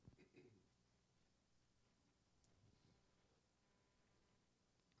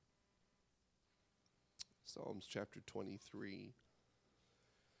Psalms chapter 23.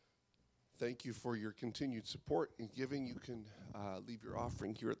 Thank you for your continued support in giving. You can leave your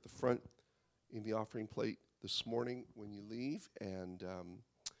offering here at the front in the offering plate this morning when you leave, and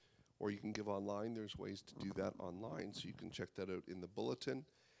or you can give online. There's ways to do that online, so you can check that out in the bulletin.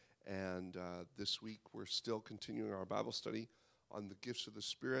 And this week we're still continuing our Bible study on the gifts of the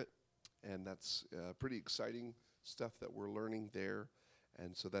Spirit, and that's pretty exciting stuff that we're learning there.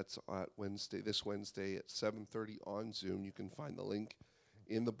 And so that's this Wednesday at 7:30 on Zoom. You can find the link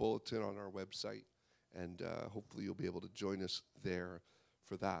in the bulletin on our website, and hopefully you'll be able to join us there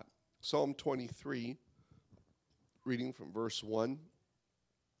for that. Psalm 23, reading from verse 1,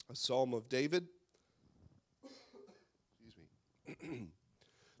 a psalm of David. Excuse me.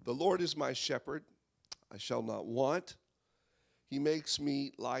 The Lord is my shepherd, I shall not want. He makes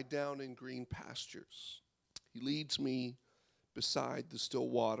me lie down in green pastures. He leads me beside the still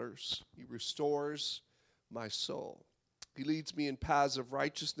waters. He restores my soul. He leads me in paths of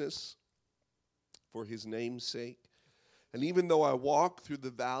righteousness for his name's sake. And even though I walk through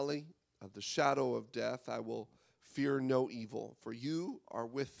the valley of the shadow of death, I will fear no evil. For you are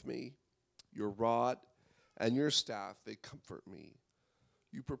with me, your rod and your staff, they comfort me.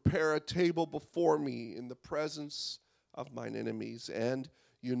 You prepare a table before me in the presence of mine enemies, and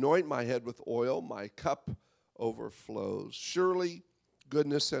you anoint my head with oil, my cup overflows. Surely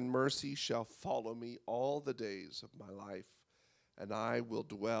goodness and mercy shall follow me all the days of my life, and I will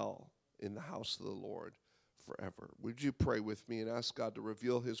dwell in the house of the Lord forever. Would you pray with me and ask God to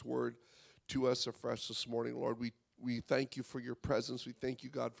reveal his word to us afresh this morning? Lord, we thank you for your presence. We thank you,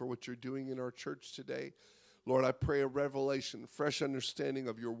 God, for what you're doing in our church today. Lord, I pray a revelation, fresh understanding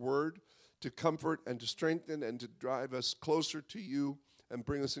of your word to comfort and to strengthen and to drive us closer to you and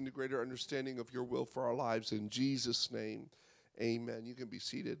bring us into greater understanding of your will for our lives. In Jesus' name, amen. You can be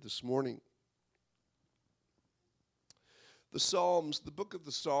seated this morning. The Psalms, the book of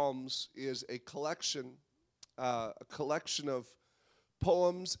the Psalms, is a collection of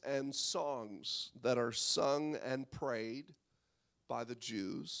poems and songs that are sung and prayed by the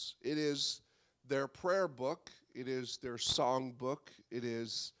Jews. It is their prayer book. It is their song book. It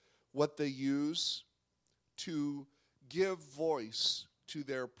is what they use to give voice to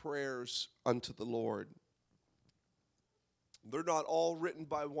their prayers unto the Lord. They're not all written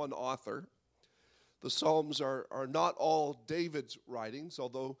by one author. The Psalms are not all David's writings,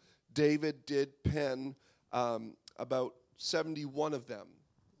 although David did pen about 71 of them.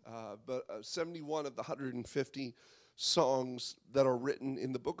 But 71 of the 150 songs that are written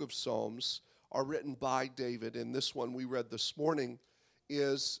in the book of Psalms are written by David, and this one we read this morning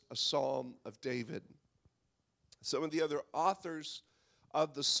is a psalm of David. Some of the other authors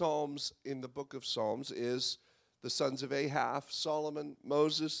of the Psalms in the book of Psalms is the sons of Asaph, Solomon,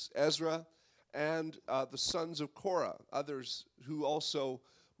 Moses, Ezra, and the sons of Korah, others who also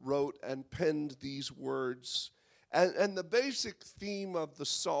wrote and penned these words. And the basic theme of the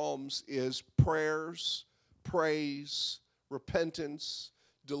Psalms is prayers, praise, repentance,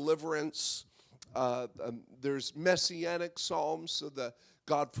 deliverance. There's messianic psalms, so the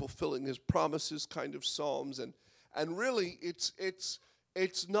God fulfilling his promises kind of psalms, and really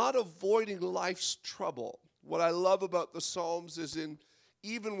it's not avoiding life's trouble. What I love about the Psalms is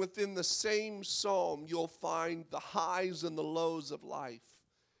even within the same psalm, you'll find the highs and the lows of life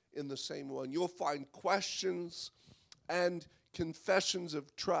in the same one. You'll find questions and confessions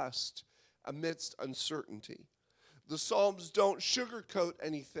of trust amidst uncertainty. The Psalms don't sugarcoat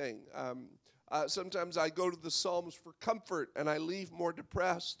anything. Sometimes I go to the Psalms for comfort, and I leave more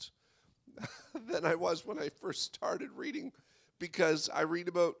depressed than I was when I first started reading, because I read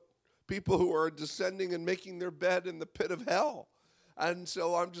about people who are descending and making their bed in the pit of hell. And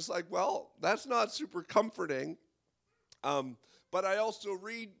so I'm just like, well, that's not super comforting. But I also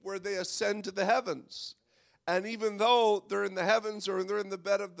read where they ascend to the heavens. And even though they're in the heavens or they're in the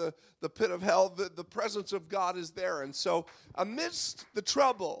bed of the pit of hell, the presence of God is there. And so amidst the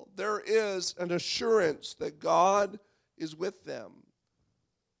trouble, there is an assurance that God is with them,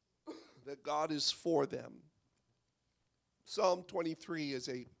 that God is for them. Psalm 23 is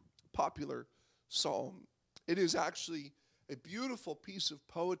a popular psalm. It is actually a beautiful piece of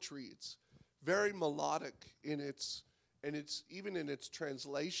poetry. It's very melodic even in its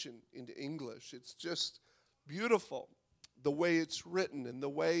translation into English. It's just beautiful, the way it's written and the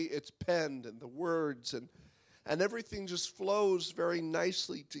way it's penned and the words and everything just flows very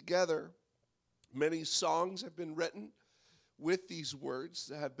nicely together. Many songs have been written with these words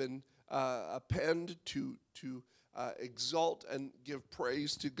that have been penned to exalt and give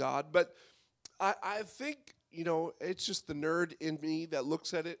praise to God. But I think, it's just the nerd in me that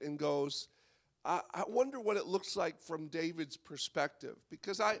looks at it and goes, I wonder what it looks like from David's perspective,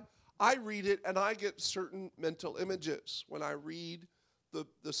 because I read it and I get certain mental images when I read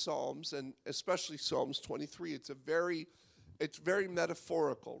the Psalms, and especially Psalms 23. It's very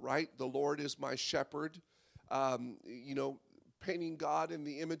metaphorical, right? The Lord is my shepherd, painting God in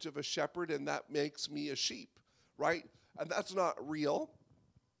the image of a shepherd, and that makes me a sheep, right? And that's not real.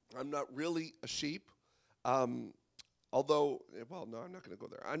 I'm not really a sheep. Although, well, no, I'm not going to go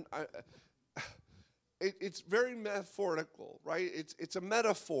there. It's very metaphorical, right? It's a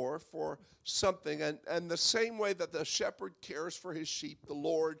metaphor for something, and the same way that the shepherd cares for his sheep, the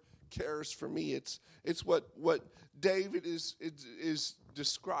Lord cares for me. It's what David is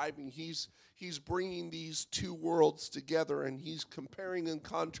describing. He's bringing these two worlds together, and he's comparing and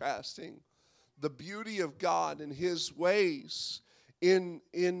contrasting the beauty of God and his ways in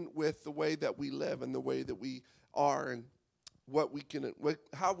with the way that we live and the way that we are, and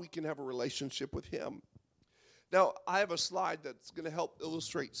how we can have a relationship with him. Now, I have a slide that's going to help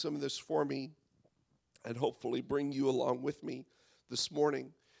illustrate some of this for me and hopefully bring you along with me this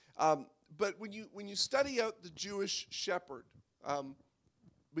morning. But when you study out the Jewish shepherd,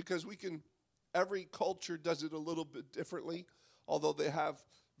 because every culture does it a little bit differently, although they have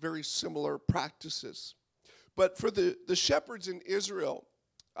very similar practices. But for the shepherds in Israel,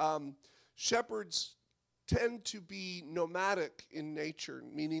 shepherds tend to be nomadic in nature,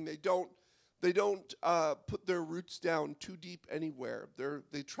 meaning they don't put their roots down too deep anywhere.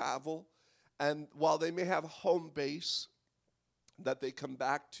 They travel, and while they may have a home base that they come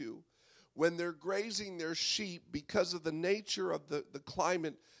back to, when they're grazing their sheep, because of the nature of the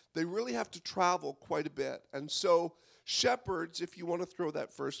climate, they really have to travel quite a bit. And so shepherds, if you want to throw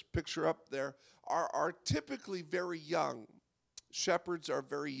that first picture up there, are typically very young. Shepherds are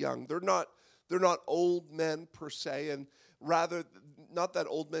very young. They're not old men per se, and rather, not that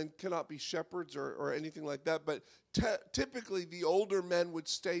old men cannot be shepherds or anything like that, but typically the older men would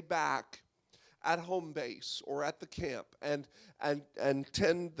stay back at home base or at the camp and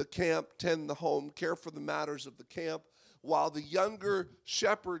tend the camp, tend the home, care for the matters of the camp, while the younger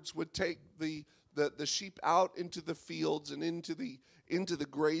shepherds would take the sheep out into the fields and into the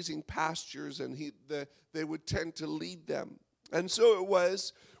grazing pastures, and they would tend to lead them. And so it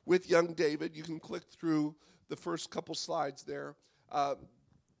was with young David. You can click through the first couple slides there.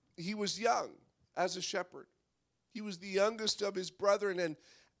 He was young as a shepherd. He was the youngest of his brethren,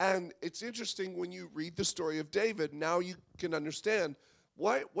 and it's interesting when you read the story of David. Now you can understand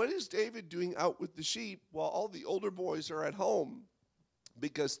what is David doing out with the sheep while all the older boys are at home,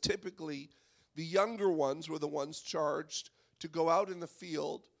 because typically the younger ones were the ones charged to go out in the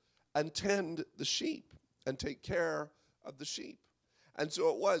field and tend the sheep and take care of the sheep. And so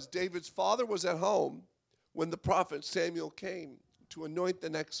it was, David's father was at home when the prophet Samuel came to anoint the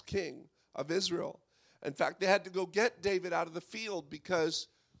next king of Israel. In fact, they had to go get David out of the field because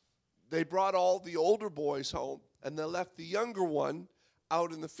they brought all the older boys home and they left the younger one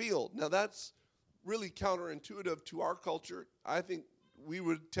out in the field. Now, that's really counterintuitive to our culture. I think we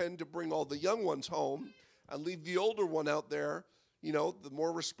would tend to bring all the young ones home and leave the older one out there, the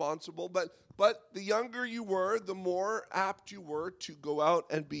more responsible. But the younger you were, the more apt you were to go out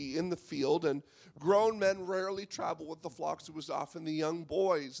and be in the field. And grown men rarely travel with the flocks. It was often the young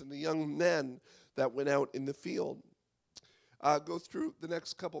boys and the young men that went out in the field. Go through the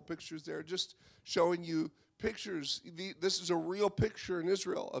next couple pictures there, just showing you pictures. This is a real picture in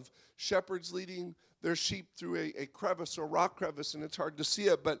Israel of shepherds leading their sheep through a crevice or rock crevice, and it's hard to see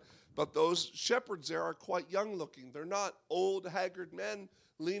it, but those shepherds there are quite young looking. They're not old, haggard men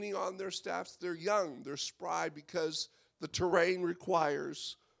leaning on their staffs. They're young. They're spry because the terrain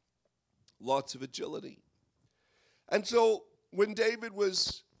requires lots of agility. And so when David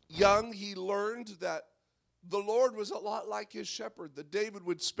was young, he learned that the Lord was a lot like his shepherd, that David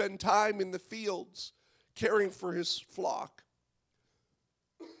would spend time in the fields caring for his flock.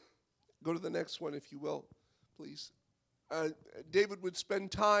 Go to the next one, if you will, please. David would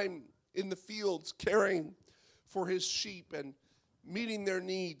spend time in the fields caring for his sheep and meeting their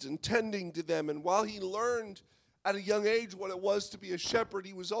needs and tending to them. And while he learned at a young age what it was to be a shepherd,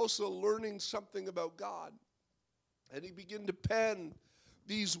 he was also learning something about God. And he began to pen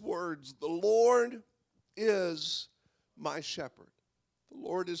these words: the Lord is my shepherd. The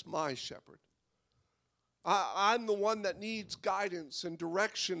Lord is my shepherd. I'm the one that needs guidance and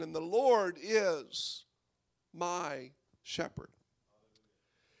direction, and the Lord is my shepherd.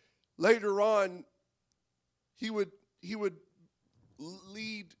 Later on, he would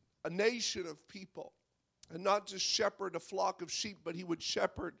lead a nation of people, and not just shepherd a flock of sheep, but he would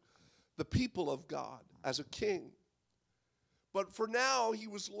shepherd the people of God as a king. But for now, he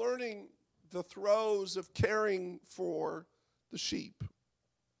was learning the throes of caring for the sheep.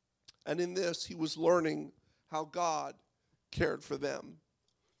 And in this, he was learning how God cared for them.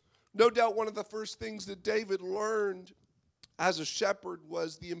 No doubt one of the first things that David learned as a shepherd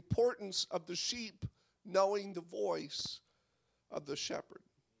was the importance of the sheep knowing the voice of the shepherd.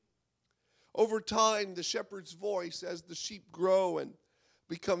 Over time, the shepherd's voice, as the sheep grow and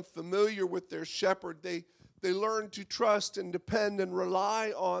become familiar with their shepherd, they learn to trust and depend and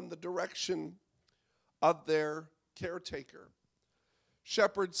rely on the direction of their caretaker.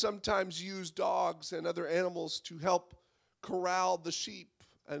 Shepherds sometimes use dogs and other animals to help corral the sheep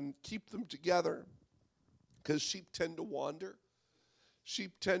and keep them together, because sheep tend to wander.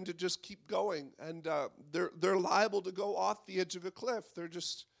 Sheep tend to just keep going, and they're liable to go off the edge of a cliff. They're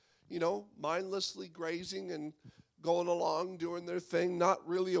just, mindlessly grazing and going along, doing their thing, not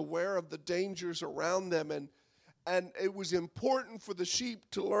really aware of the dangers around them. And it was important for the sheep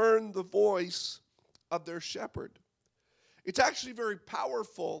to learn the voice of their shepherd. It's actually very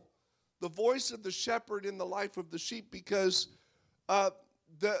powerful, the voice of the shepherd in the life of the sheep, because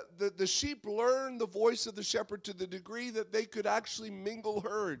the sheep learn the voice of the shepherd to the degree that they could actually mingle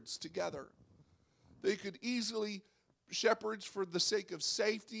herds together. They could easily, shepherds for the sake of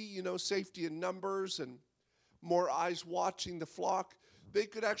safety, safety in numbers and more eyes watching the flock, they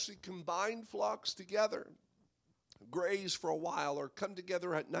could actually combine flocks together, graze for a while, or come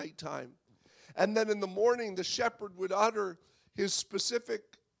together at nighttime. And then in the morning, the shepherd would utter his specific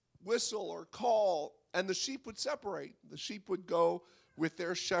whistle or call, and the sheep would separate. The sheep would go with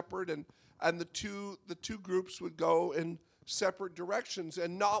their shepherd, and the two groups would go in separate directions,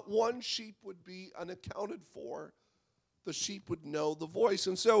 and not one sheep would be unaccounted for. The sheep would know the voice.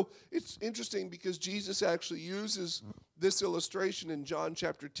 And so it's interesting because Jesus actually uses this illustration in John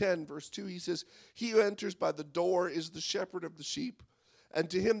chapter 10, verse 2. He says, "He who enters by the door is the shepherd of the sheep.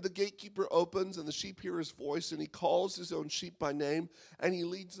 And to him the gatekeeper opens, and the sheep hear his voice, and he calls his own sheep by name, and he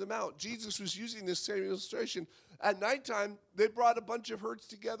leads them out." Jesus was using this same illustration. At nighttime, they brought a bunch of herds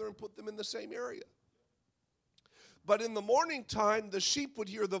together and put them in the same area. But in the morning time, the sheep would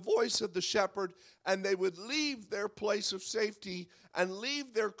hear the voice of the shepherd, and they would leave their place of safety and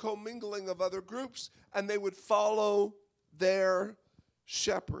leave their commingling of other groups, and they would follow their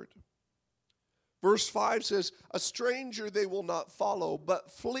shepherd. Verse 5 says, "A stranger they will not follow,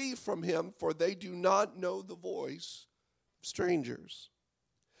 but flee from him, for they do not know the voice of strangers."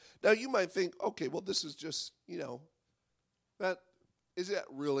 Now you might think, okay, well this is just,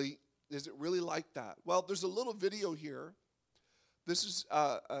 is it really like that? Well, there's a little video here. This is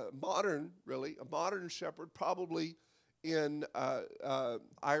a modern shepherd, probably in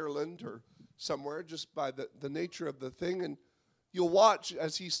Ireland or somewhere, just by the nature of the thing. And you'll watch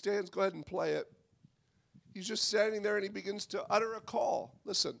as he stands. Go ahead and play it. He's just standing there and he begins to utter a call.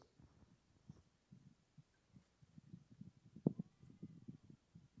 Listen.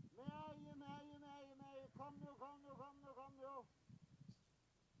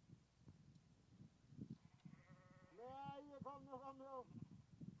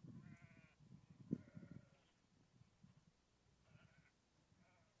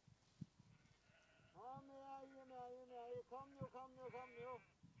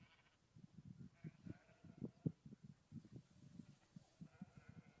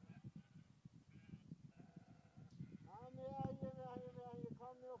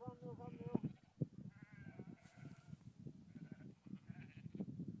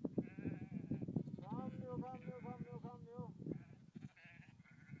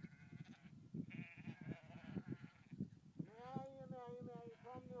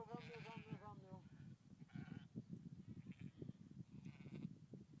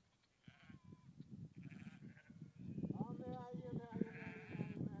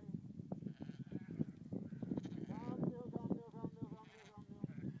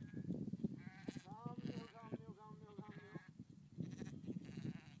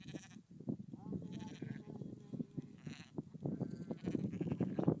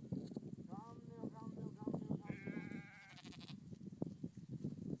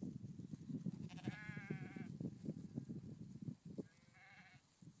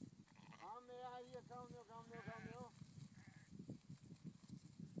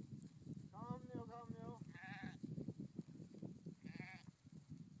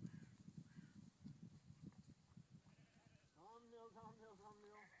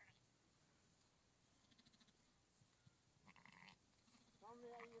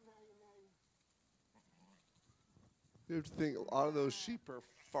 You have to think a lot of those sheep are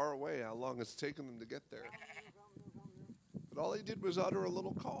far away, how long it's taken them to get there. But all he did was utter a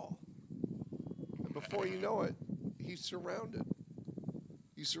little call. And before you know it, he's surrounded.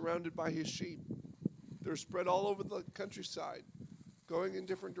 He's surrounded by his sheep. They're spread all over the countryside, going in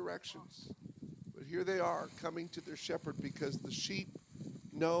different directions. But here they are, coming to their shepherd, because the sheep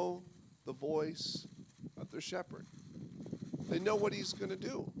know the voice of their shepherd. They know what he's going to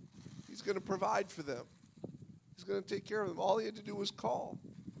do. He's going to provide for them. He's going to take care of them. All he had to do was call.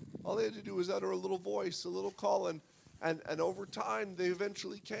 All they had to do was utter a little voice, a little call, and over time, they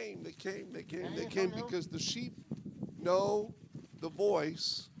eventually came. They came because the sheep know the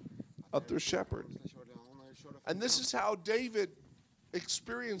voice of their shepherd. And this is how David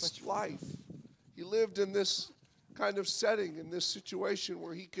experienced life. He lived in this kind of setting, in this situation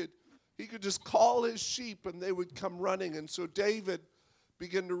where he could just call his sheep and they would come running. And so David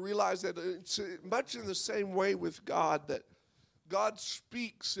began to realize that it's much in the same way with God, that God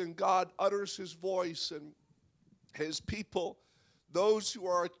speaks and God utters his voice, and his people, those who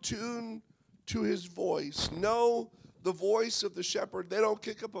are attuned to his voice, know the voice of the shepherd. They don't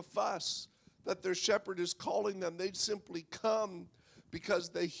kick up a fuss that their shepherd is calling them. They simply come because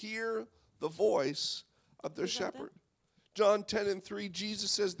they hear the voice of their shepherd. John 10:3, Jesus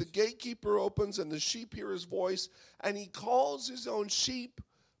says, the gatekeeper opens and the sheep hear his voice, and he calls his own sheep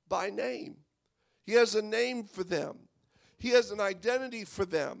by name. He has a name for them. He has an identity for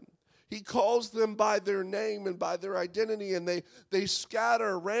them. He calls them by their name and by their identity, and they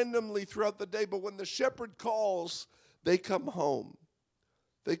scatter randomly throughout the day. But when the shepherd calls, they come home.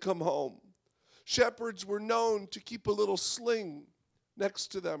 They come home. Shepherds were known to keep a little sling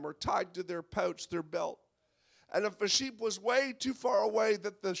next to them or tied to their pouch, their belt. And if a sheep was way too far away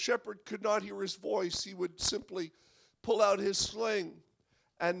that the shepherd could not hear his voice, he would simply pull out his sling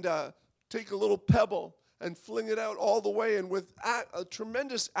and take a little pebble and fling it out all the way, and with a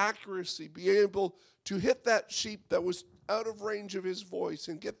tremendous accuracy be able to hit that sheep that was out of range of his voice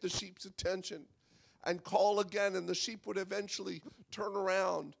and get the sheep's attention and call again, and the sheep would eventually turn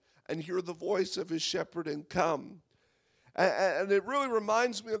around and hear the voice of his shepherd and come. And it really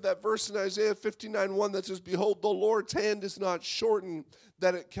reminds me of that verse in Isaiah 59:1 that says, behold, the Lord's hand is not shortened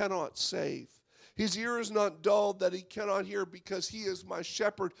that it cannot save. His ear is not dull that he cannot hear, because he is my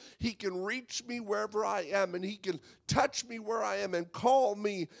shepherd. He can reach me wherever I am, and he can touch me where I am and call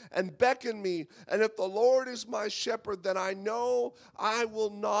me and beckon me. And if the Lord is my shepherd, then I know I will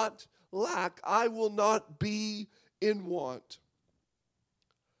not lack. I will not be in want.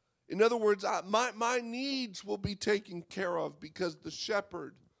 In other words, my needs will be taken care of because the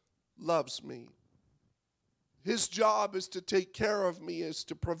shepherd loves me. His job is to take care of me, is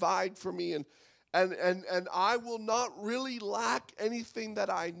to provide for me, and I will not really lack anything that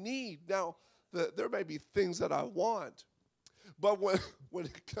I need. Now, there may be things that I want, but when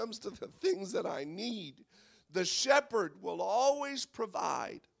it comes to the things that I need, the shepherd will always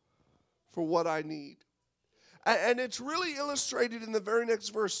provide for what I need. And it's really illustrated in the very next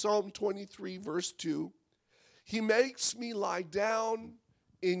verse, Psalm 23, verse 2. He makes me lie down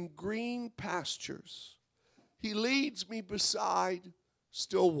in green pastures. He leads me beside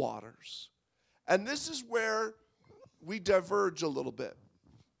still waters. And this is where we diverge a little bit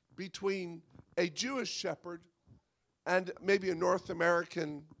between a Jewish shepherd and maybe a North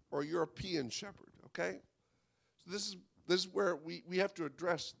American or European shepherd, okay? So this is where we have to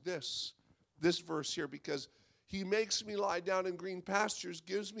address this verse here, because he makes me lie down in green pastures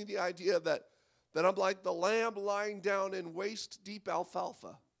gives me the idea that I'm like the lamb lying down in waist-deep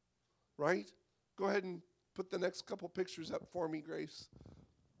alfalfa, right? Go ahead and put the next couple pictures up for me, Grace.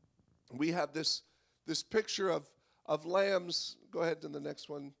 We have this picture of lambs, go ahead to the next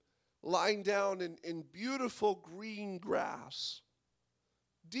one, lying down in beautiful green grass,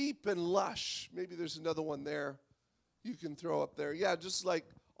 deep and lush. Maybe there's another one there you can throw up there. Yeah, just like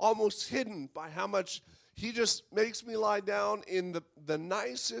almost hidden by how much he just makes me lie down in the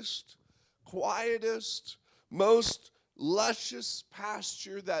nicest, quietest, most luscious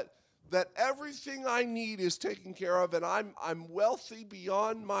pasture that everything I need is taken care of, and I'm wealthy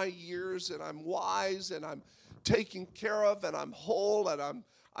beyond my years, and I'm wise, and I'm taken care of, and I'm whole, and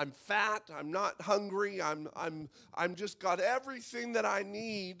I'm fat, I'm not hungry, I'm just got everything that I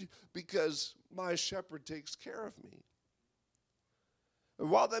need because my shepherd takes care of me. And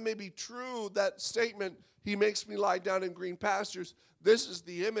while that may be true, that statement, he makes me lie down in green pastures, this is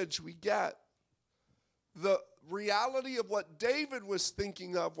the image we get. The reality of what David was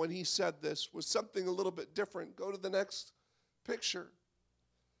thinking of when he said this was something a little bit different. Go to the next picture.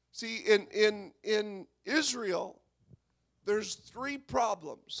 See, in Israel, there's three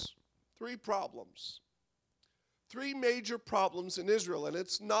major problems in Israel, and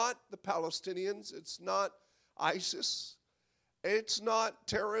it's not the Palestinians, it's not ISIS, it's not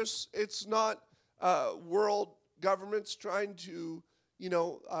terrorists, it's not world governments trying to,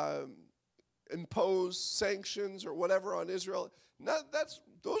 impose sanctions or whatever on Israel.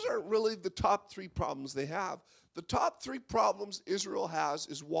 Those aren't really the top three problems they have. The top three problems Israel has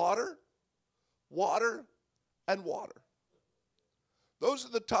is water, water, and water. Those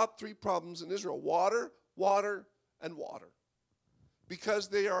are the top three problems in Israel: water, water, and water. Because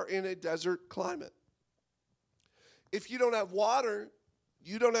they are in a desert climate. If you don't have water,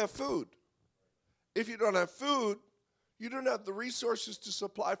 you don't have food. If you don't have food, you don't have the resources to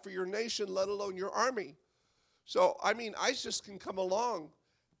supply for your nation, let alone your army. So, ISIS can come along,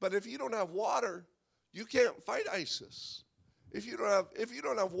 but if you don't have water, you can't fight ISIS. If you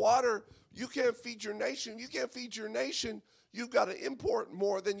don't have water, you can't feed your nation. You can't feed your nation, you've got to import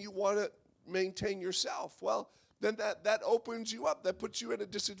more than you want to maintain yourself. Well, then that opens you up. That puts you at a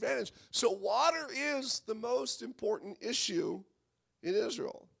disadvantage. So water is the most important issue in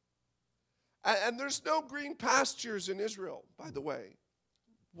Israel. And there's no green pastures in Israel, by the way.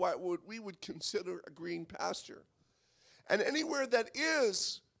 What we would consider a green pasture. And anywhere that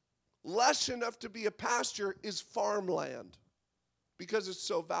is lush enough to be a pasture is farmland, because it's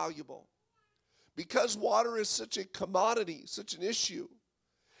so valuable. Because water is such a commodity, such an issue.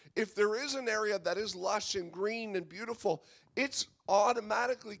 If there is an area that is lush and green and beautiful, it's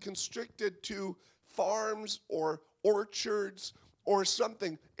automatically constricted to farms or orchards or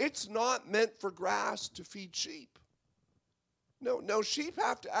something. It's not meant for grass to feed sheep. No, sheep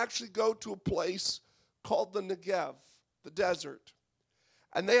have to actually go to a place called the Negev, the desert.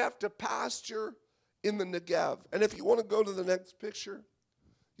 And they have to pasture in the Negev. And if you want to go to the next picture,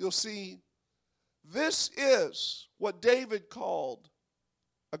 you'll see this is what David called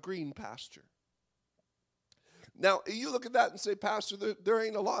a green pasture. Now, you look at that and say, Pastor, there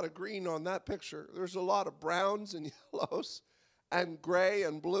ain't a lot of green on that picture. There's a lot of browns and yellows and gray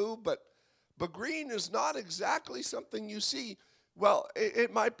and blue, but green is not exactly something you see. Well,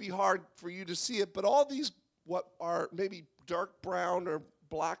 it might be hard for you to see it, but all these what are maybe dark brown or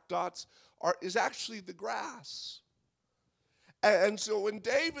black dots is actually the grass. And so when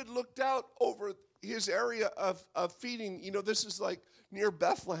David looked out over his area of feeding, this is like near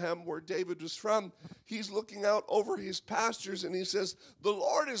Bethlehem where David was from. He's looking out over his pastures and he says, the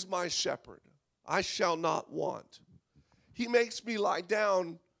Lord is my shepherd. I shall not want. He makes me lie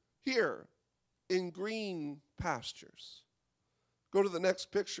down here in green pastures. Go to the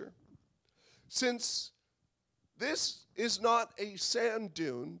next picture. Since this is not a sand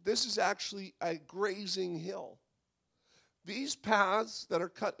dune, this is actually a grazing hill. These paths that are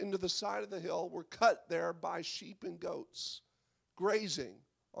cut into the side of the hill were cut there by sheep and goats, grazing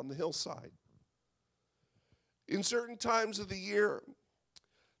on the hillside. In certain times of the year,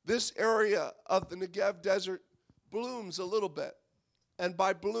 this area of the Negev desert blooms a little bit. And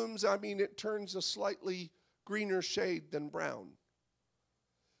by blooms, I mean it turns a slightly greener shade than brown.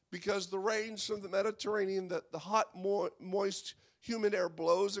 Because the rains from the Mediterranean, the hot, moist, humid air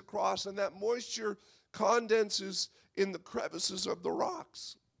blows across, and that moisture condenses in the crevices of the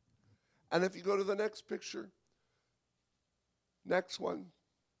rocks. And if you go to the next picture, next one,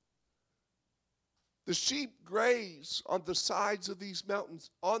 the sheep graze on the sides of these mountains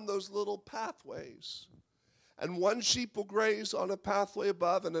on those little pathways. And one sheep will graze on a pathway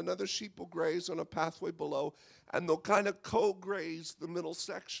above, and another sheep will graze on a pathway below, and they'll kind of co-graze the middle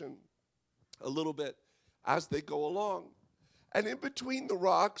section a little bit as they go along. And in between the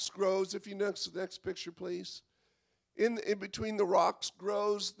rocks grows, if you next picture, please. In between the rocks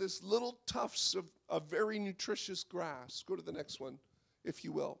grows this little tufts of very nutritious grass. Go to the next one, if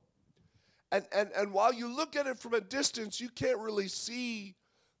you will. And while you look at it from a distance, you can't really see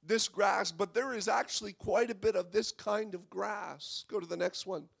this grass, but there is actually quite a bit of this kind of grass. Go to the next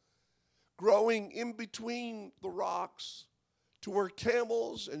one. Growing in between the rocks to where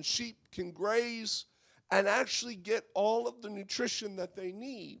camels and sheep can graze and actually get all of the nutrition that they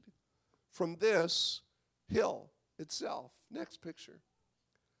need from this hill itself. Next picture.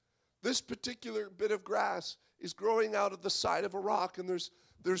 This particular bit of grass is growing out of the side of a rock, and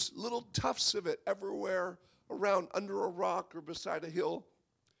there's little tufts of it everywhere around under a rock or beside a hill,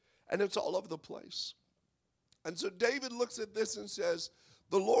 and it's all over the place. And so David looks at this and says,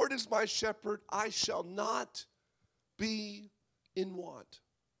 the Lord is my shepherd, I shall not be in want.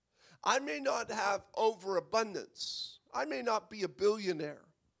 I may not have overabundance. I may not be a billionaire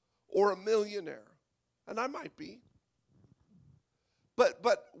or a millionaire, and I might be.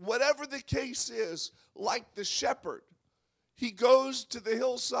 But whatever the case is, like the shepherd, he goes to the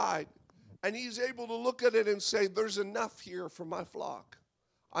hillside and he's able to look at it and say, there's enough here for my flock.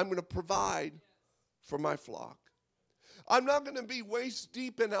 I'm going to provide for my flock. I'm not going to be waist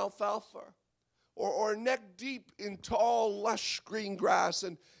deep in alfalfa or neck deep in tall, lush green grass.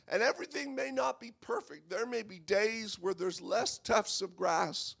 And everything may not be perfect. There may be days where there's less tufts of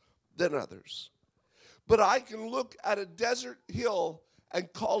grass than others. But I can look at a desert hill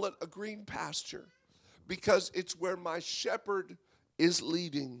and call it a green pasture because it's where my shepherd is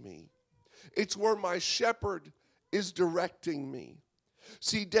leading me. It's where my shepherd is directing me.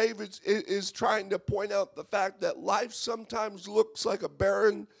 See, David is trying to point out the fact that life sometimes looks like a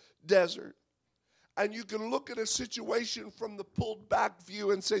barren desert. And you can look at a situation from the pulled back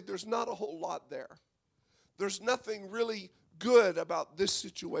view and say, there's not a whole lot there. There's nothing really good about this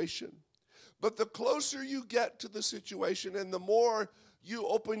situation. But the closer you get to the situation and the more you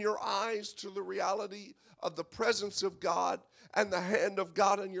open your eyes to the reality of the presence of God and the hand of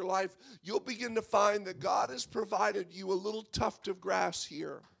God in your life, you'll begin to find that God has provided you a little tuft of grass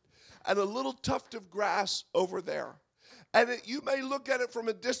here and a little tuft of grass over there. And you may look at it from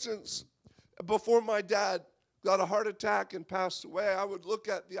a distance. Before my dad got a heart attack and passed away, I would look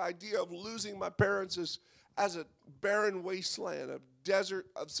at the idea of losing my parents as a barren wasteland, a desert,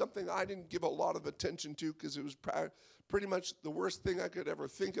 of something I didn't give a lot of attention to because it was pretty much the worst thing I could ever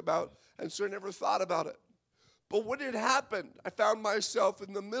think about, and so I never thought about it. But when it happened, I found myself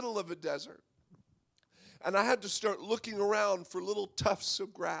in the middle of a desert, and I had to start looking around for little tufts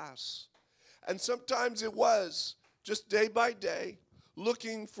of grass. And sometimes it was just day by day,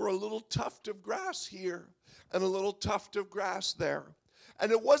 looking for a little tuft of grass here and a little tuft of grass there.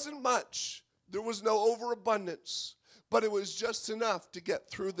 And it wasn't much. There was no overabundance, but it was just enough to get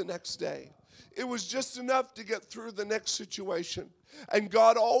through the next day. It was just enough to get through the next situation. And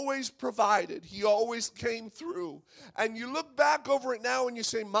God always provided. He always came through. And you look back over it now and you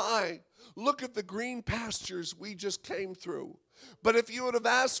say, look at the green pastures we just came through. But if you would have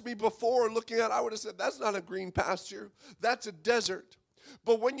asked me before looking at it, I would have said, that's not a green pasture. That's a desert.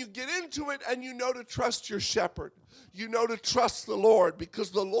 But when you get into it and you know to trust your shepherd, you know to trust the Lord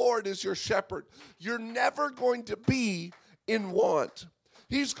because the Lord is your shepherd, you're never going to be in want.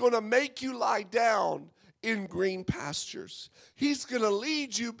 He's going to make you lie down in green pastures. He's going to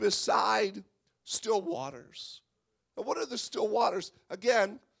lead you beside still waters. And what are the still waters?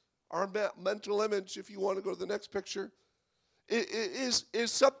 Again, our mental image, if you want to go to the next picture, is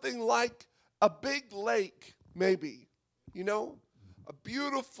something like a big lake, maybe, a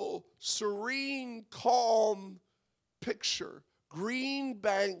beautiful, serene, calm picture. Green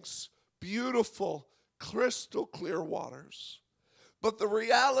banks, beautiful, crystal clear waters. But the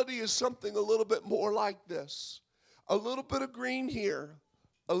reality is something a little bit more like this. A little bit of green here,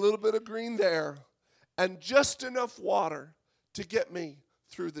 a little bit of green there, and just enough water to get me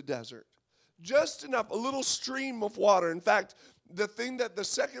through the desert. Just enough, a little stream of water. In fact, the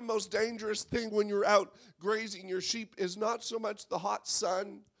second most dangerous thing when you're out grazing your sheep is not so much the hot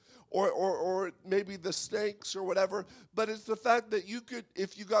sun or maybe the snakes or whatever, but it's the fact that you could,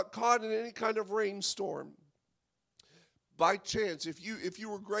 if you got caught in any kind of rainstorm, by chance, if you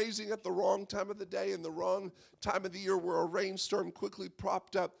were grazing at the wrong time of the day and the wrong time of the year where a rainstorm quickly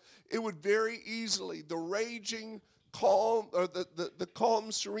propped up, it would very easily, the raging calm, or the calm,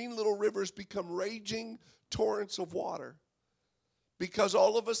 serene little rivers become raging torrents of water. Because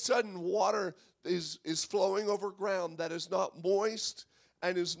all of a sudden, water is flowing over ground that is not moist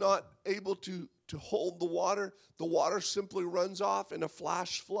and is not able to hold the water. The water simply runs off in a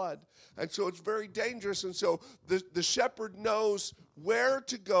flash flood. And so it's very dangerous. And so the shepherd knows where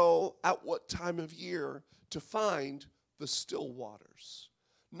to go at what time of year to find the still waters.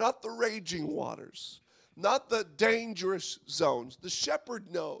 Not the raging waters. Not the dangerous zones. The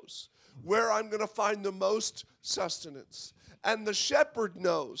shepherd knows where I'm going to find the most sustenance. And the shepherd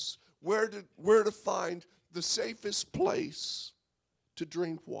knows where to find the safest place to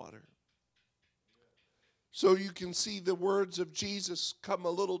drink water. So you can see the words of Jesus come a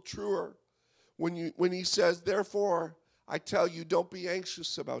little truer when he says, therefore, I tell you, don't be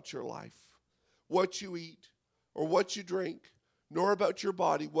anxious about your life, what you eat or what you drink, nor about your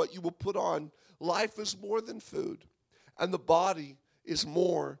body, what you will put on. Life is more than food, and the body is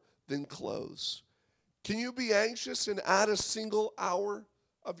more than clothes. Can you be anxious and add a single hour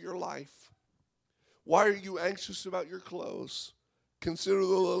of your life? Why are you anxious about your clothes? Consider the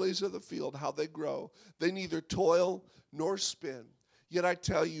lilies of the field, how they grow. They neither toil nor spin. Yet I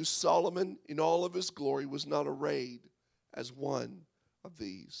tell you, Solomon in all of his glory was not arrayed as one of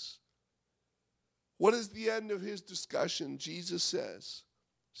these. What is the end of his discussion? Jesus says,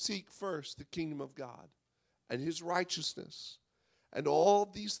 seek first the kingdom of God and his righteousness, and all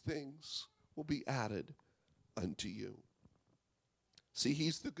these things will be added unto you. See,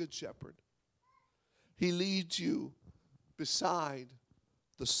 he's the good shepherd. He leads you beside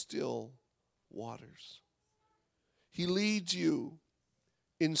the still waters. He leads you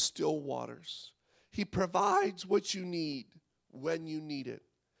in still waters. He provides what you need when you need it,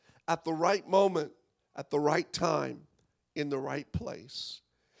 at the right moment, at the right time, in the right place.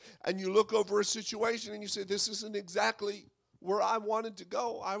 And you look over a situation and you say, this isn't exactly where I wanted to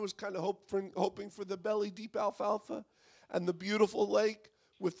go. I was kind of hoping for the belly deep alfalfa and the beautiful lake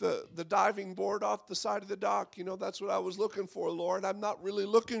with the diving board off the side of the dock. You know, that's what I was looking for, Lord. I'm not really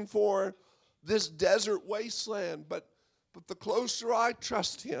looking for this desert wasteland, but the closer I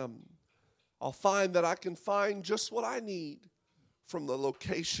trust him, I'll find that I can find just what I need from the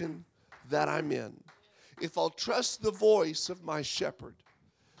location that I'm in. If I'll trust the voice of my shepherd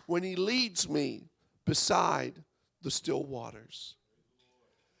when he leads me beside the still waters.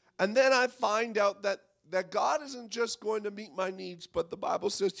 And then I find out that God isn't just going to meet my needs, but the Bible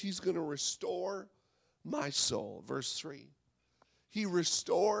says he's going to restore my soul. Verse 3. He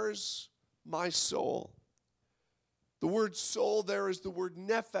restores my soul. The word soul there is the word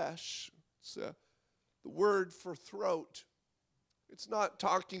nephesh. It's the word for throat. It's not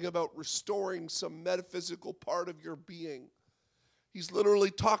talking about restoring some metaphysical part of your being. He's literally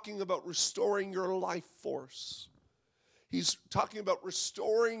talking about restoring your life force. He's talking about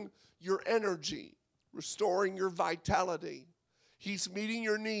restoring your energy, restoring your vitality. He's meeting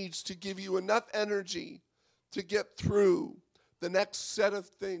your needs to give you enough energy to get through the next set of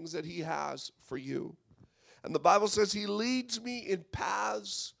things that he has for you. And the Bible says he leads me in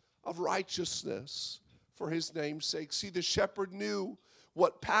paths of righteousness for his name's sake. See, the shepherd knew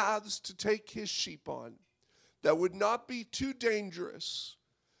what paths to take his sheep on that would not be too dangerous,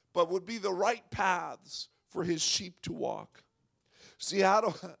 but would be the right paths for his sheep to walk. See,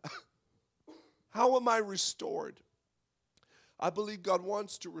 how am I restored? I believe God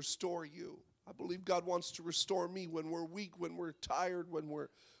wants to restore you. I believe God wants to restore me when we're weak, when we're tired, when we're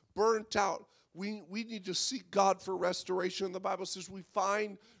burnt out. We need to seek God for restoration. And the Bible says we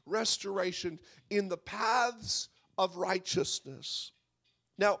find restoration in the paths of righteousness.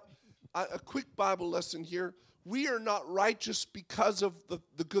 Now, a quick Bible lesson here. We are not righteous because of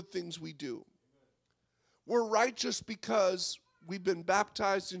the good things we do. We're righteous because we've been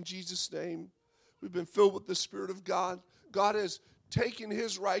baptized in Jesus' name. We've been filled with the Spirit of God. God has taken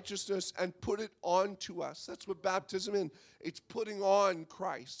his righteousness and put it onto us. That's what baptism is. It's putting on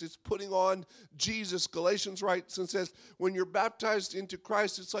Christ. It's putting on Jesus. Galatians writes and says, when you're baptized into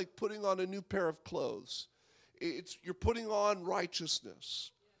Christ, it's like putting on a new pair of clothes. You're putting on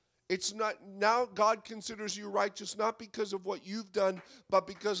righteousness. It's not, now God considers you righteous not because of what you've done, but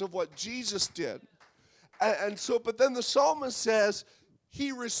because of what Jesus did. But then the psalmist says,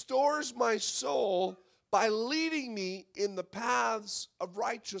 he restores my soul by leading me in the paths of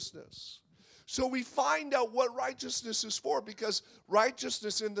righteousness. So we find out what righteousness is for, because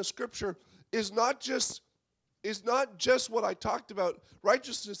righteousness in the scripture is not just what I talked about.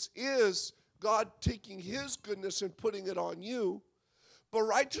 Righteousness is God taking his goodness and putting it on you. But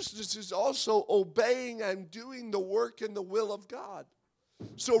righteousness is also obeying and doing the work and the will of God.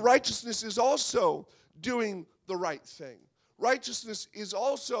 So righteousness is also doing the right thing. Righteousness is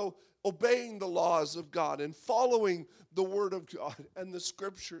also obeying the laws of God and following the word of God and the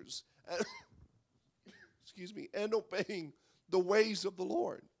scriptures. And obeying the ways of the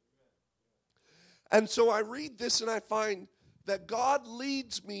Lord. And so I read this and I find that God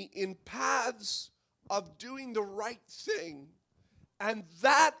leads me in paths of doing the right thing, and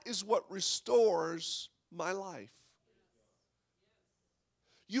that is what restores my life.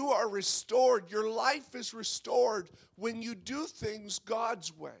 You are restored. Your life is restored when you do things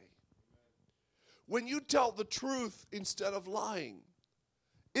God's way. When you tell the truth instead of lying,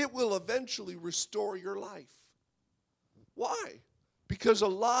 it will eventually restore your life. Why? Because a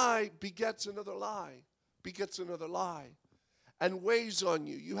lie begets another lie, and weighs on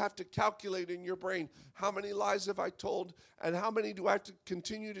you. You have to calculate in your brain, how many lies have I told, and how many do I have to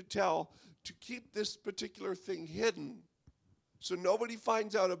continue to tell to keep this particular thing hidden so nobody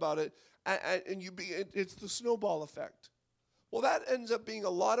finds out about it, and it's the snowball effect. Well, that ends up being a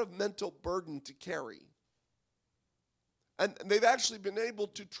lot of mental burden to carry. And they've actually been able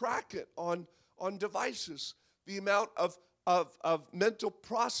to track it on devices, the amount of mental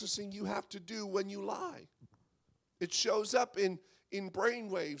processing you have to do when you lie. It shows up in brain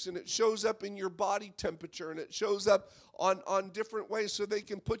waves, and it shows up in your body temperature, and it shows up on different ways, so they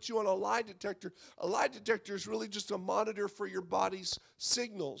can put you on a lie detector. A lie detector is really just a monitor for your body's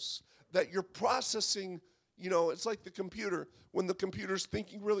signals that you're processing, It's like the computer. When the computer's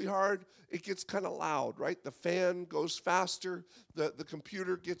thinking really hard, it gets kind of loud, right? The fan goes faster. The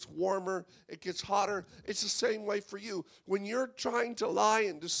computer gets warmer. It gets hotter. It's the same way for you. When you're trying to lie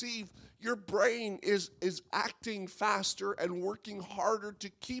and deceive, your brain is acting faster and working harder to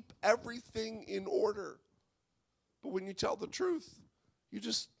keep everything in order. But when you tell the truth,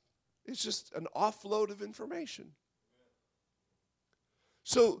 it's just an offload of information.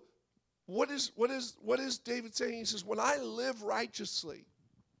 So what is David saying? He says, when I live righteously,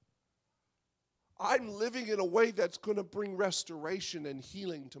 I'm living in a way that's going to bring restoration and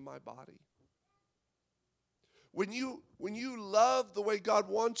healing to my body. When you love the way God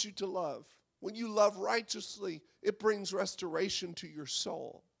wants you to love, when you love righteously, it brings restoration to your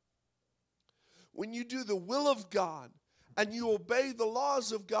soul. When you do the will of God and you obey the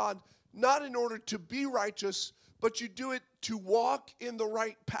laws of God, not in order to be righteous, but you do it to walk in the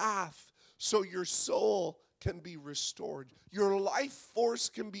right path so your soul can be restored. Your life force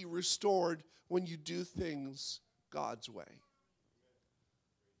can be restored when you do things God's way.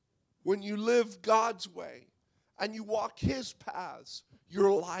 When you live God's way and you walk His paths,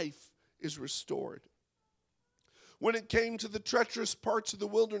 your life is restored. When it came to the treacherous parts of the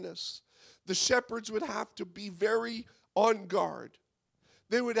wilderness, the shepherds would have to be very on guard.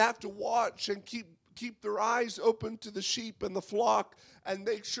 They would have to watch and keep their eyes open to the sheep and the flock and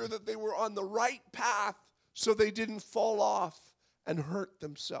make sure that they were on the right path so they didn't fall off and hurt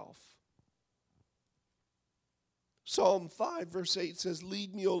themselves. Psalm 5 verse 8 says,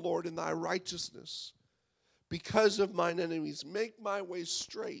 "Lead me, O Lord, in thy righteousness because of mine enemies. Make my way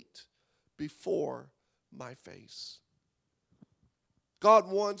straight before my face." God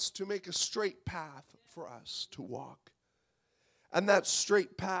wants to make a straight path for us to walk. And that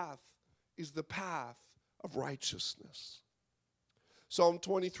straight path is the path of righteousness. Psalm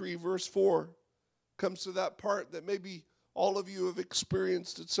 23 verse 4 comes to that part that maybe all of you have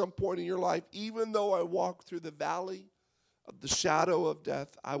experienced at some point in your life. Even though I walk through the valley of the shadow of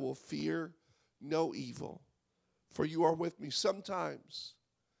death, I will fear no evil, for you are with me. Sometimes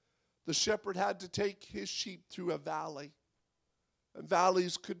the shepherd had to take his sheep through a valley. And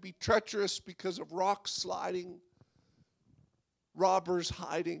valleys could be treacherous because of rocks sliding, robbers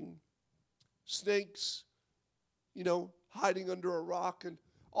hiding, snakes, hiding under a rock. And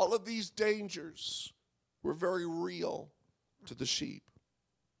all of these dangers were very real to the sheep.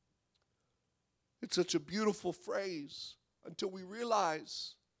 It's such a beautiful phrase until we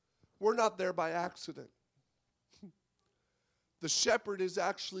realize we're not there by accident. The shepherd is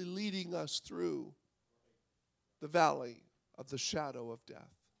actually leading us through the valley of the shadow of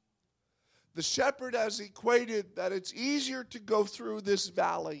death. The shepherd has equated that it's easier to go through this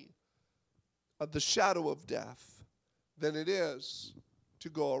valley of the shadow of death than it is to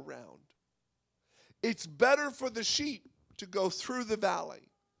go around. It's better for the sheep to go through the valley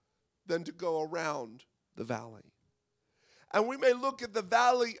than to go around the valley. And we may look at the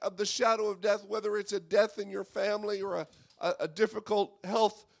valley of the shadow of death, whether it's a death in your family or a difficult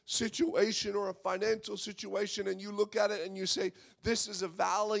health situation or a financial situation, and you look at it and you say, this is a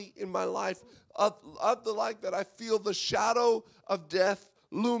valley in my life of the like that I feel the shadow of death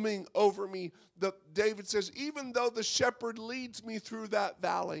looming over me. David says, even though the shepherd leads me through that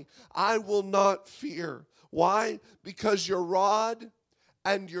valley, I will not fear. Why? Because your rod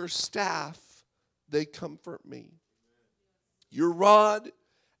and your staff, they comfort me. Your rod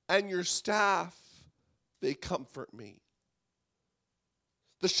and your staff, they comfort me.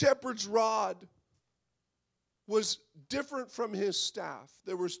 The shepherd's rod was different from his staff.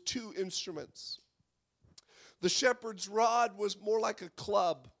 There was two instruments. The shepherd's rod was more like a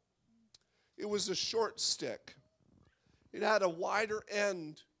club. It was a short stick. It had a wider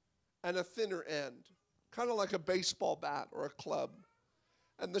end and a thinner end, kind of like a baseball bat or a club.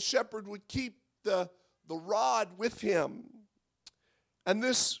 And the shepherd would keep the rod with him. And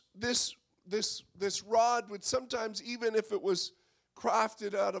this rod would sometimes, even if it was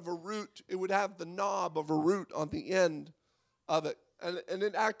crafted out of a root, it would have the knob of a root on the end of it. And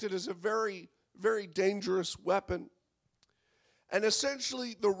it acted as a very, very dangerous weapon. And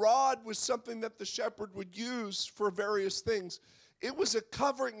essentially, the rod was something that the shepherd would use for various things. It was a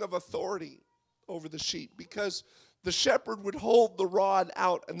covering of authority over the sheep, because the shepherd would hold the rod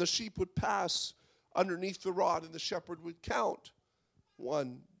out and the sheep would pass underneath the rod, and the shepherd would count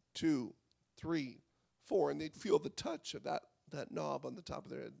 1, 2, 3, 4, and they'd feel the touch of that knob on the top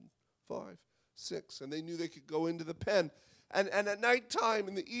of their head. 5, 6, and they knew they could go into the pen. And at nighttime,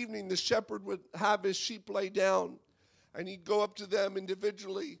 in the evening, the shepherd would have his sheep lay down, and he'd go up to them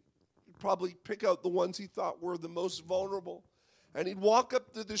individually. He'd probably pick out the ones he thought were the most vulnerable, And he'd walk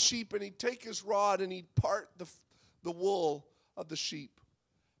up to the sheep and he'd take his rod and he'd part the wool of the sheep.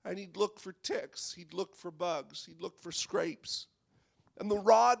 And he'd look for ticks. He'd look for bugs. He'd look for scrapes. And the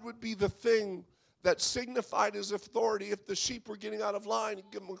rod would be the thing that signified his authority. If the sheep were getting out of line,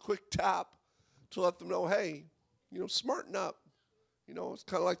 he'd give them a quick tap to let them know, hey, smarten up. It's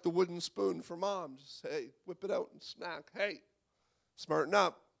kind of like the wooden spoon for moms. Hey, whip it out and smack. Hey, smarten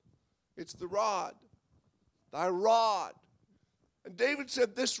up. It's the rod. Thy rod. And David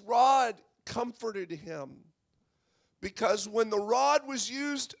said this rod comforted him. Because when the rod was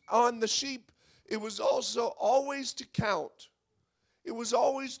used on the sheep, it was also always to count. It was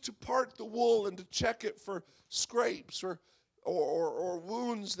always to part the wool and to check it for scrapes or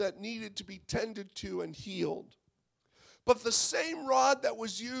wounds that needed to be tended to and healed. But the same rod that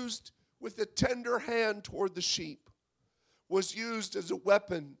was used with a tender hand toward the sheep was used as a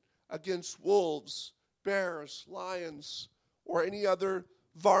weapon against wolves, bears, lions, or any other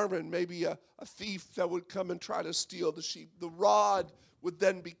varmint, maybe a thief that would come and try to steal the sheep. The rod would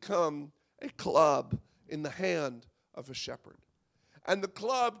then become a club in the hand of a shepherd. And the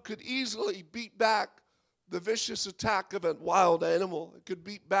club could easily beat back the vicious attack of a wild animal. It could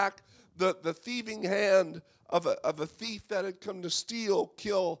beat back the thieving hand of a thief that had come to steal,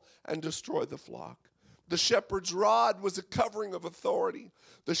 kill, and destroy the flock. The shepherd's rod was a covering of authority.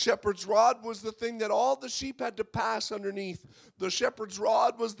 The shepherd's rod was the thing that all the sheep had to pass underneath. The shepherd's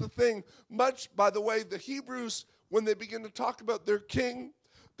rod was the thing, much, by the way, the Hebrews, when they begin to talk about their king,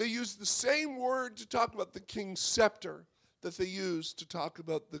 they use the same word to talk about the king's scepter that they used to talk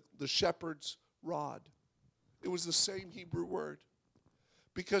about the shepherd's rod. It was the same Hebrew word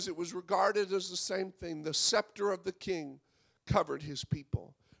because it was regarded as the same thing. The scepter of the king covered his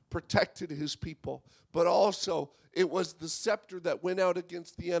people, protected his people, but also it was the scepter that went out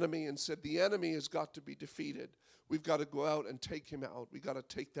against the enemy and said, the enemy has got to be defeated. We've got to go out and take him out. We've got to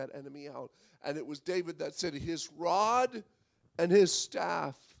take that enemy out. And it was David that said, his rod and his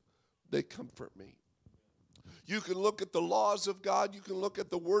staff, they comfort me. You can look at the laws of God. You can look at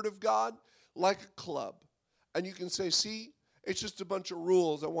the word of God like a club. And you can say, see, it's just a bunch of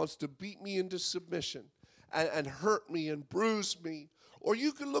rules that wants to beat me into submission and hurt me and bruise me. Or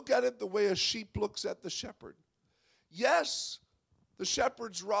you can look at it the way a sheep looks at the shepherd. Yes, the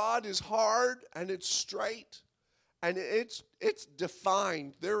shepherd's rod is hard and it's straight and it's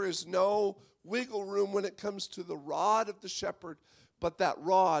defined. There is no wiggle room when it comes to the rod of the shepherd, but that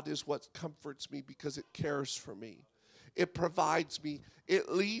rod is what comforts me because it cares for me. It provides me.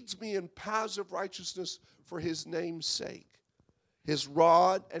 It leads me in paths of righteousness for his name's sake. His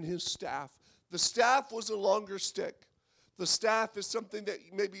rod and his staff. The staff was a longer stick. The staff is something that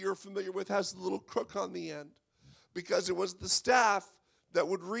maybe you're familiar with, has a little crook on the end. Because it was the staff that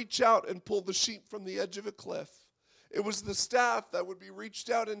would reach out and pull the sheep from the edge of a cliff. It was the staff that would be reached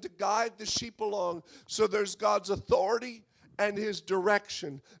out and to guide the sheep along. So there's God's authority and his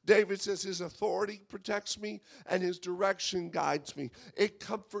direction. David says his authority protects me and his direction guides me. It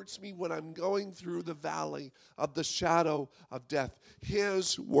comforts me when I'm going through the valley of the shadow of death.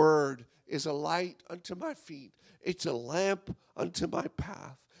 His word is a light unto my feet. It's a lamp unto my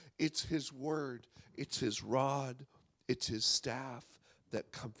path. It's his word. It's his rod. It's his staff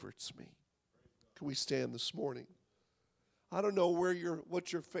that comforts me. Can we stand this morning? I don't know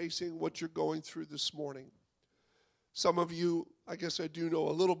what you're facing, what you're going through this morning. Some of you, I guess I do know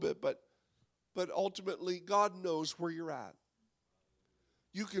a little bit, but ultimately God knows where you're at.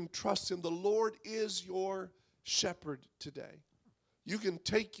 You can trust him. The Lord is your shepherd today. You can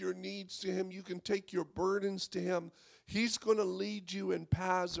take your needs to him. You can take your burdens to him. He's going to lead you in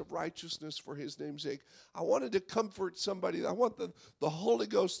paths of righteousness for his name's sake. I wanted to comfort somebody. I want the Holy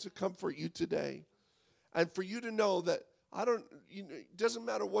Ghost to comfort you today. And for you to know that it doesn't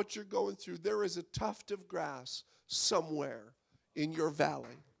matter what you're going through. There is a tuft of grass somewhere in your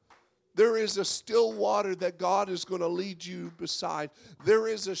valley. There is a still water that God is going to lead you beside. There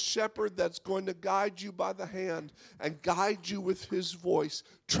is a shepherd that's going to guide you by the hand and guide you with his voice.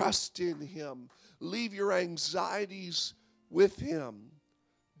 Trust in him. Leave your anxieties with him.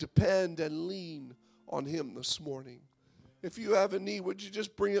 Depend and lean on him this morning. If you have a need, would you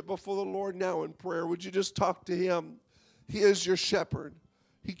just bring it before the Lord now in prayer? Would you just talk to him? He is your shepherd.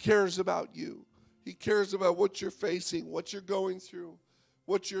 He cares about you. He cares about what you're facing, what you're going through,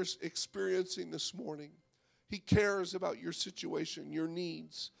 what you're experiencing this morning. He cares about your situation, your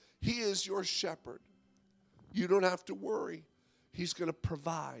needs. He is your shepherd. You don't have to worry. He's going to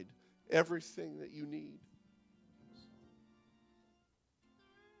provide everything that you need.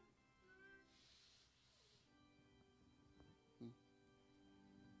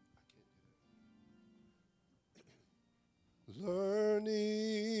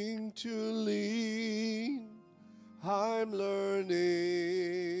 Learning to lean. I'm learning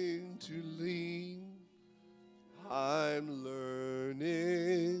to lean. I'm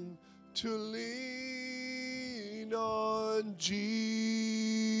learning to lean on Jesus.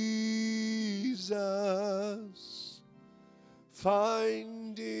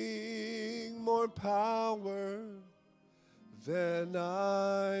 Finding more power than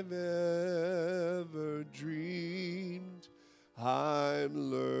I've ever dreamed. I'm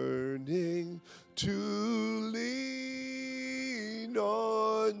learning to lean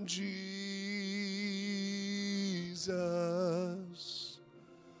on Jesus.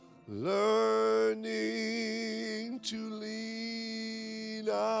 Learning to lean,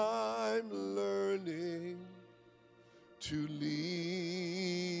 I'm learning to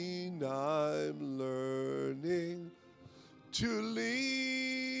lean, I'm learning to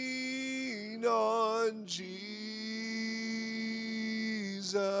lean on Jesus,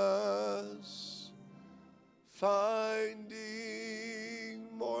 finding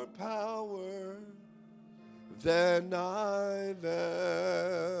more power than I've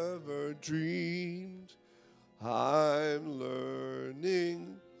ever dreamed. I'm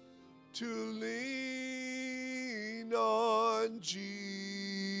learning to lean on Jesus.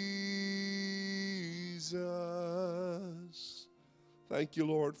 Thank you,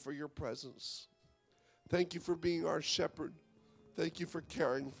 Lord, for your presence. Thank you for being our shepherd. Thank you for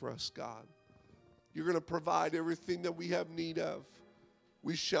caring for us, God. You're going to provide everything that we have need of.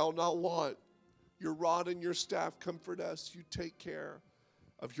 We shall not want. Your rod and your staff comfort us. You take care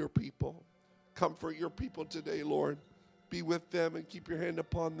of your people. Comfort your people today, Lord. Be with them and keep your hand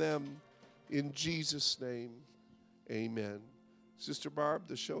upon them. In Jesus' name, amen. Sister Barb,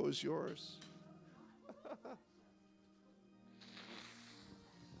 the show is yours.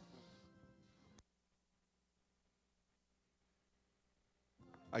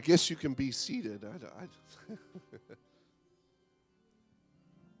 I guess you can be seated.